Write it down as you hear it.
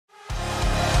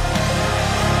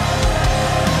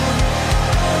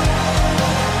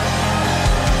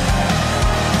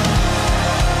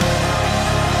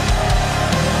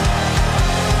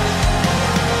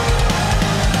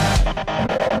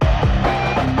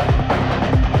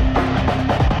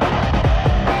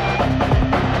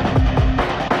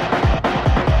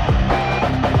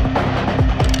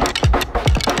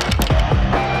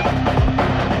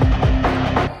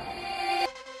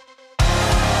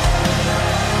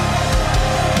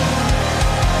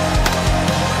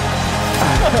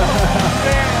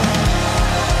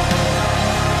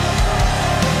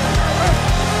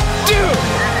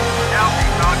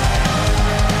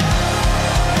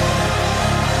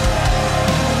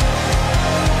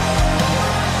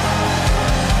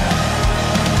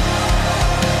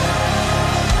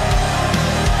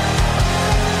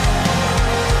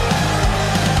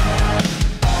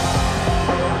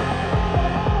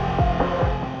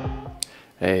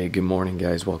Hey, good morning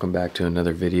guys, welcome back to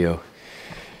another video.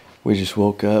 We just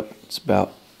woke up, it's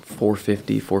about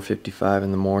 4:55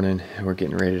 in the morning, and we're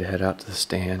getting ready to head out to the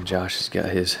stand. Josh has got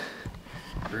his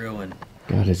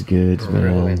goods,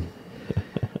 man.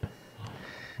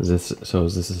 Is this the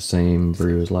same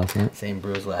brew as last night? Same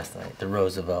brew as last night, the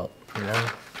Roosevelt, you know?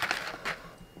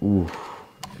 Ooh.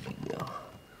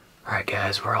 Alright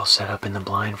guys, we're all set up in the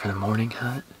blind for the morning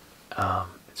hunt.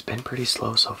 It's been pretty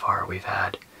slow so far. We've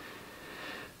had,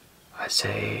 I'd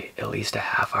say, at least a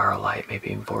half hour of light,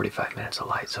 maybe even 45 minutes of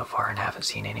light so far, and haven't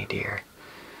seen any deer.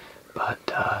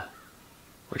 But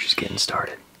we're just getting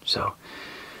started. So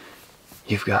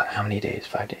you've got how many days?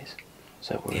 5 days?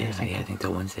 So yeah, I think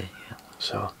till Wednesday. Yeah.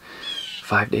 So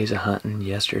 5 days of hunting.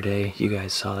 Yesterday, you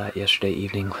guys saw that yesterday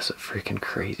evening was a freaking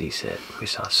crazy sit. We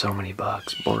saw so many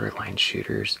bucks, borderline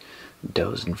shooters,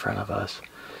 does in front of us,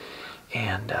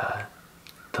 and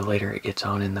the later it gets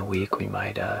on in the week, we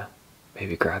might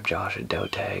maybe grab Josh a doe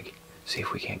tag, see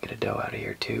if we can't get a doe out of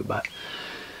here too. But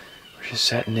we're just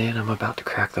setting in. I'm about to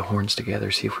crack the horns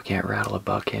together, see if we can't rattle a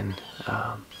buck in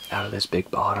out of this big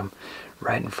bottom.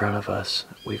 Right in front of us,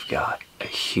 we've got a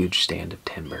huge stand of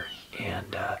timber,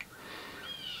 and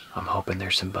I'm hoping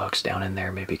there's some bucks down in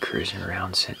there, maybe cruising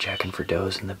around, checking for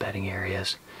does in the bedding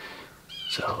areas.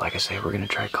 So like I say, we're gonna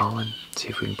try calling, see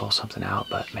if we can pull something out.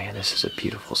 But man, this is a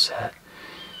beautiful set.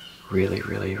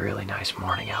 Really nice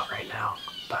morning out right now.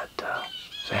 But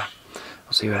so yeah,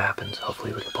 we'll see what happens.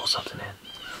 Hopefully we can pull something in.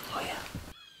 Oh yeah.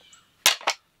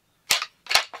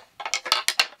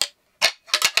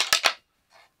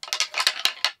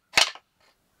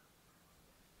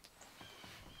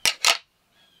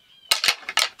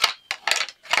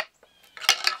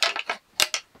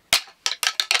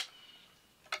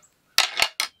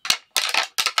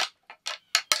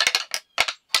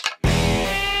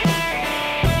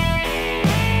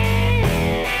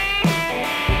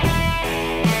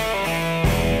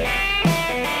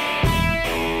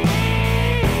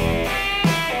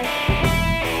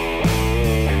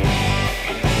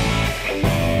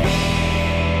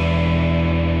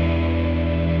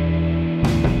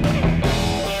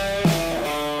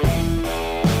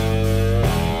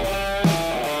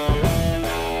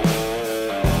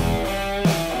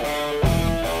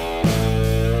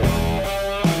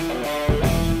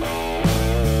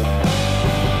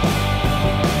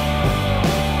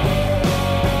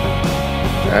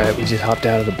 Alright, we just hopped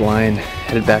out of the blind,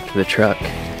 headed back to the truck.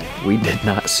 We did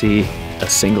not see a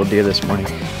single deer this morning.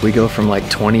 We go from like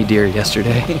 20 deer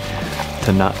yesterday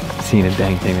to not seeing a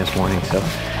dang thing this morning. So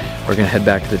we're gonna head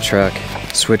back to the truck,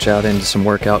 switch out into some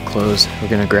workout clothes. We're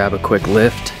gonna grab a quick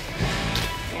lift,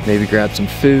 maybe grab some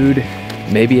food,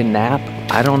 maybe a nap,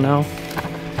 I don't know.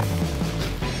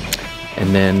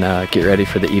 And then get ready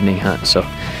for the evening hunt. So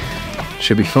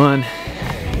should be fun.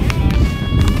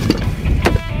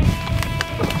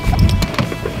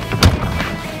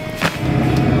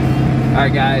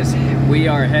 Alright guys, we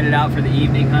are headed out for the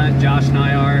evening hunt. Josh and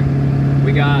I are.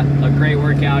 We got a great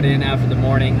workout in after the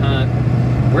morning hunt.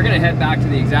 We're gonna head back to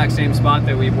the exact same spot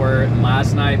that we were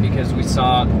last night because we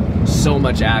saw so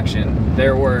much action.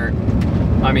 There were,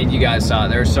 I mean, you guys saw it,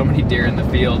 there were so many deer in the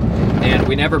field, and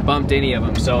we never bumped any of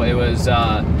them. So it was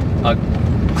a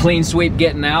clean sweep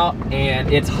getting out,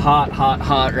 and it's hot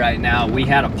right now. We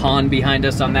had a pond behind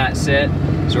us on that sit,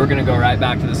 so we're gonna go right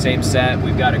back to the same set.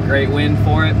 We've got a great wind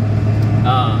for it.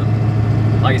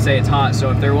 Like I say, it's hot, so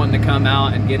if they're wanting to come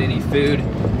out and get any food,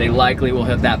 they likely will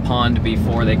hit that pond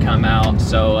before they come out.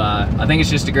 So I think it's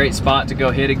just a great spot to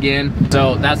go hit again.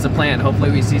 So that's the plan.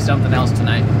 Hopefully we see something else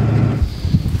tonight.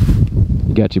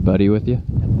 You got your buddy with you?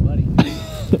 Yeah, buddy.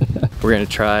 We're gonna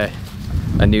try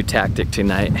a new tactic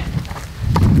tonight.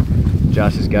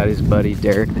 Josh has got his buddy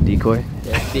Derek, the decoy.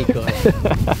 Yeah, decoy.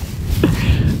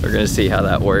 We're gonna see how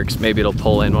that works. Maybe it'll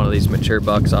pull in one of these mature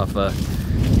bucks off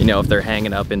you know, if they're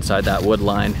hanging up inside that wood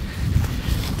line.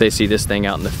 If they see this thing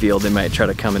out in the field, they might try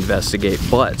to come investigate.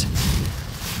 But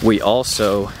we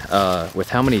also, with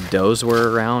how many does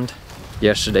were around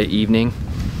yesterday evening,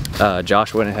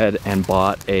 Josh went ahead and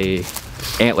bought a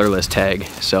antlerless tag.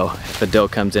 So if a doe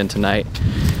comes in tonight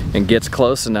and gets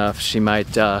close enough, she might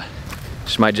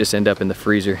just end up in the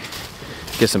freezer.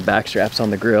 Get some back straps on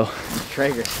the grill.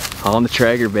 Traeger. On the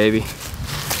Traeger, baby.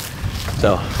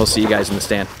 So we'll see you guys in the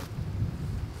stand.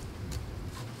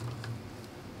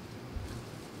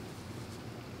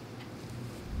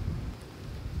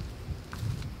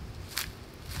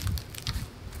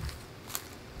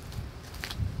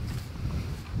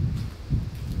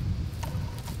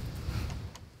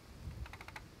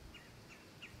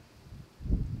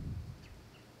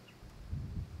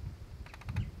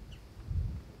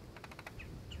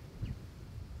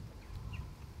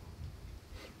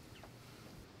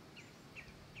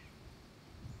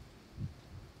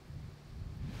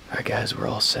 Alright guys, we're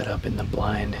all set up in the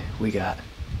blind. We got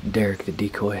Derek the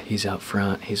decoy, he's out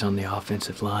front, he's on the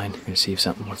offensive line. We're gonna see if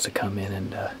something wants to come in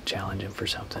and challenge him for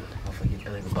something. Hopefully get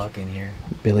Billy the Buck in here.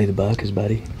 Billy the Buck, his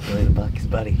buddy. Billy the Buck, his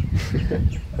buddy.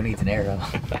 Who needs an arrow?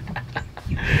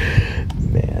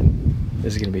 Man,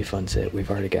 this is gonna be a fun sit. We've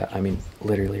already got, I mean,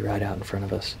 literally right out in front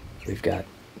of us, we've got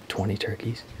 20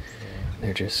 turkeys. Yeah.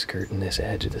 They're just skirting this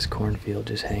edge of this cornfield,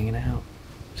 just hanging out.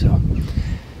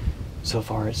 So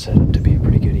far it's set up to be a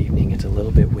pretty good evening. It's a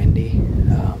little bit windy.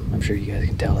 I'm sure you guys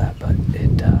can tell that, but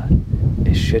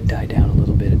it should die down a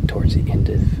little bit towards the end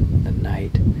of the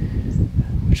night,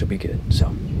 which will be good.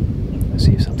 So let's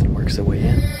see if something works their way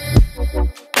in.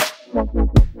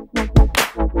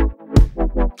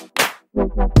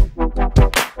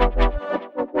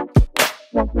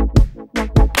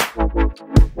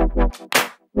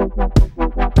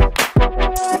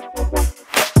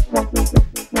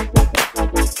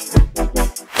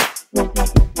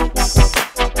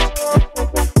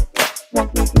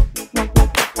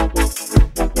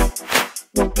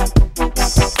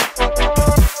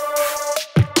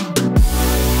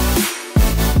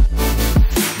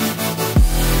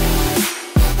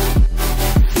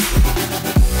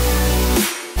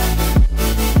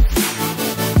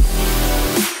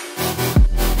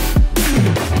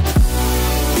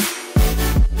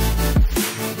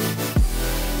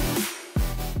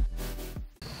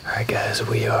 Alright guys,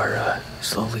 we are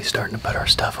slowly starting to put our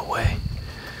stuff away.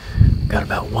 Got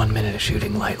about 1 minute of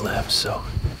shooting light left, so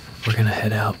we're gonna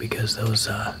head out because those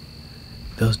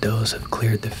does have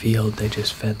cleared the field. They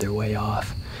just fed their way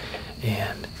off,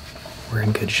 and we're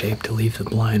in good shape to leave the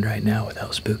blind right now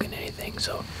without spooking anything.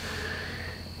 So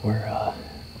we're,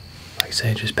 like I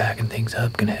say, just packing things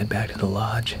up, gonna head back to the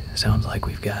lodge. Sounds like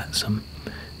we've got some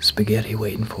spaghetti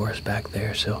waiting for us back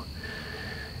there, so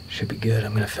should be good.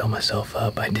 I'm gonna fill myself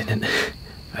up. I didn't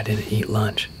eat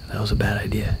lunch. That was a bad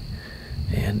idea.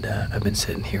 And I've been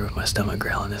sitting here with my stomach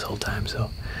growling this whole time,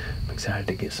 so I'm excited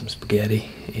to get some spaghetti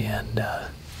and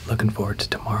looking forward to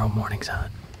tomorrow morning's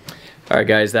hunt. All right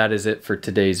guys, that is it for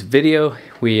today's video.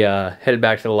 We headed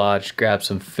back to the lodge, grabbed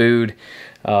some food,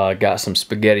 got some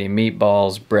spaghetti and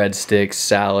meatballs, breadsticks,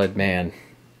 salad. Man,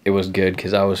 it was good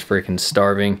because I was freaking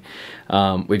starving.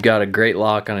 We've got a great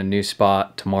lock on a new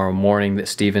spot tomorrow morning that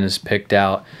Steven has picked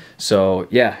out. So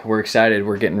yeah, we're excited.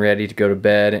 We're getting ready to go to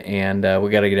bed, and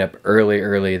we got to get up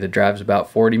early. The drive's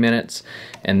about 40 minutes,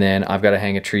 and then I've got to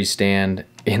hang a tree stand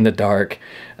in the dark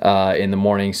in the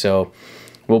morning. So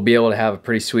we'll be able to have a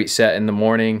pretty sweet set in the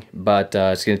morning, but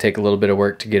it's going to take a little bit of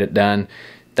work to get it done.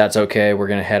 That's okay. We're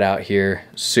gonna head out here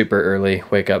super early,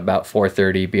 wake up about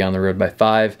 4:30, be on the road by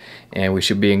 5, and we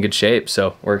should be in good shape.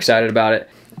 So we're excited about it.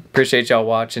 Appreciate y'all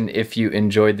watching. If you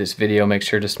enjoyed this video, make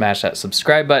sure to smash that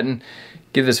subscribe button,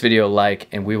 give this video a like,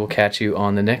 and we will catch you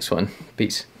on the next one.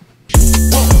 Peace.